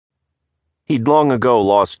He'd long ago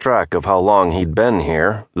lost track of how long he'd been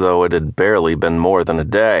here, though it had barely been more than a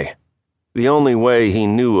day. The only way he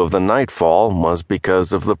knew of the nightfall was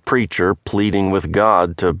because of the preacher pleading with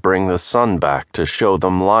God to bring the sun back to show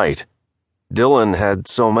them light. Dylan had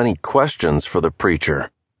so many questions for the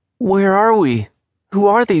preacher. Where are we? Who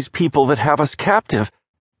are these people that have us captive?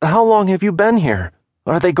 How long have you been here?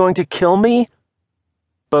 Are they going to kill me?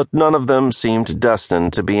 But none of them seemed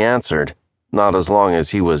destined to be answered, not as long as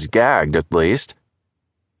he was gagged at least.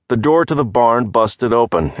 The door to the barn busted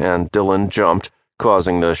open, and Dylan jumped,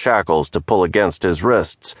 causing the shackles to pull against his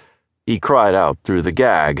wrists. He cried out through the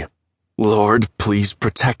gag. "Lord, please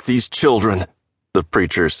protect these children," the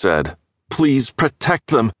preacher said. "Please protect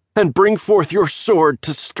them, and bring forth your sword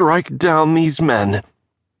to strike down these men."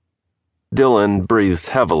 Dylan breathed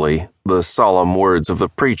heavily, the solemn words of the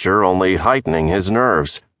preacher only heightening his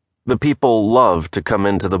nerves. The people loved to come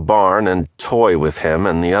into the barn and toy with him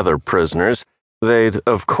and the other prisoners. They'd,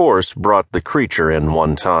 of course, brought the creature in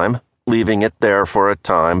one time, leaving it there for a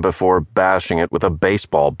time before bashing it with a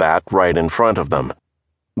baseball bat right in front of them.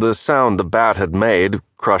 The sound the bat had made,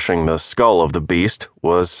 crushing the skull of the beast,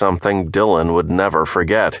 was something Dylan would never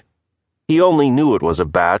forget. He only knew it was a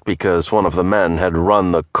bat because one of the men had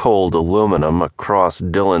run the cold aluminum across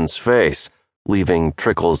Dylan's face, leaving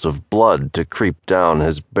trickles of blood to creep down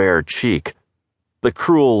his bare cheek. The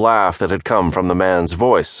cruel laugh that had come from the man's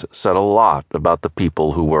voice said a lot about the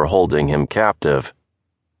people who were holding him captive.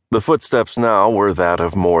 The footsteps now were that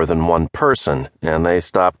of more than one person, and they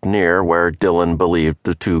stopped near where Dylan believed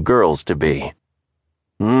the two girls to be.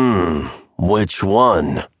 Which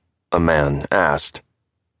one?" a man asked.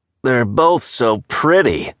 "They're both so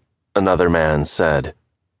pretty," another man said.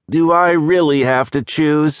 "Do I really have to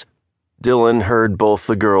choose?" Dylan heard both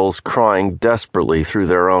the girls crying desperately through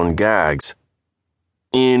their own gags.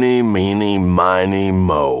 "Eeny, meeny, miny,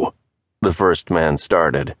 mo," the first man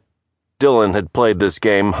started. Dylan had played this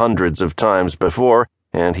game hundreds of times before,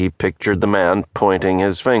 and he pictured the man pointing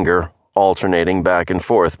his finger, alternating back and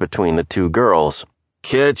forth between the two girls.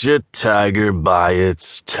 "Catch a tiger by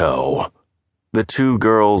its toe." The two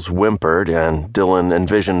girls whimpered, and Dylan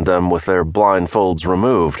envisioned them with their blindfolds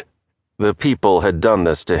removed. The people had done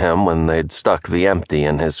this to him when they'd stuck the empty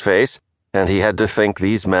in his face, and he had to think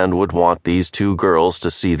these men would want these two girls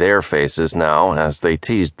to see their faces now as they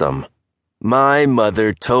teased them. "My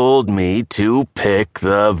mother told me to pick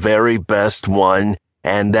the very best one,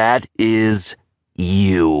 and that is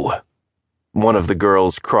you." One of the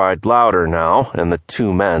girls cried louder now, and the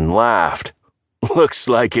two men laughed. "Looks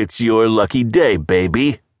like it's your lucky day,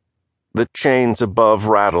 baby." The chains above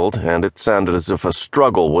rattled, and it sounded as if a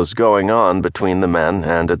struggle was going on between the men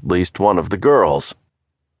and at least one of the girls.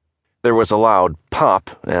 There was a loud pop,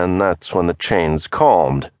 and that's when the chains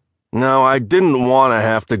calmed. "Now, I didn't want to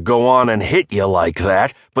have to go on and hit you like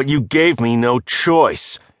that, but you gave me no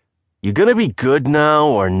choice. You gonna be good now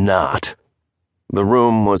or not?" The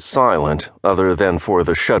room was silent, other than for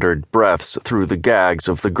the shuddered breaths through the gags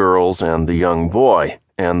of the girls and the young boy,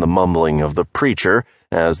 and the mumbling of the preacher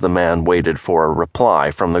as the man waited for a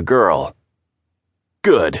reply from the girl.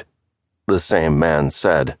 "Good," the same man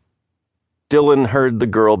said. Dylan heard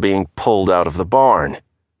the girl being pulled out of the barn.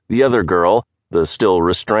 The other girl, the still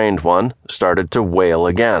restrained one, started to wail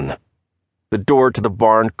again. The door to the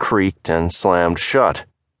barn creaked and slammed shut.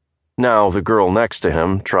 Now the girl next to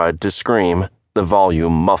him tried to scream, the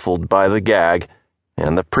volume muffled by the gag,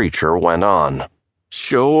 and the preacher went on.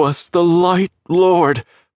 "Show us the light, Lord.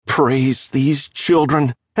 Praise these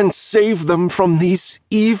children and save them from these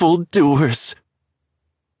evil doers."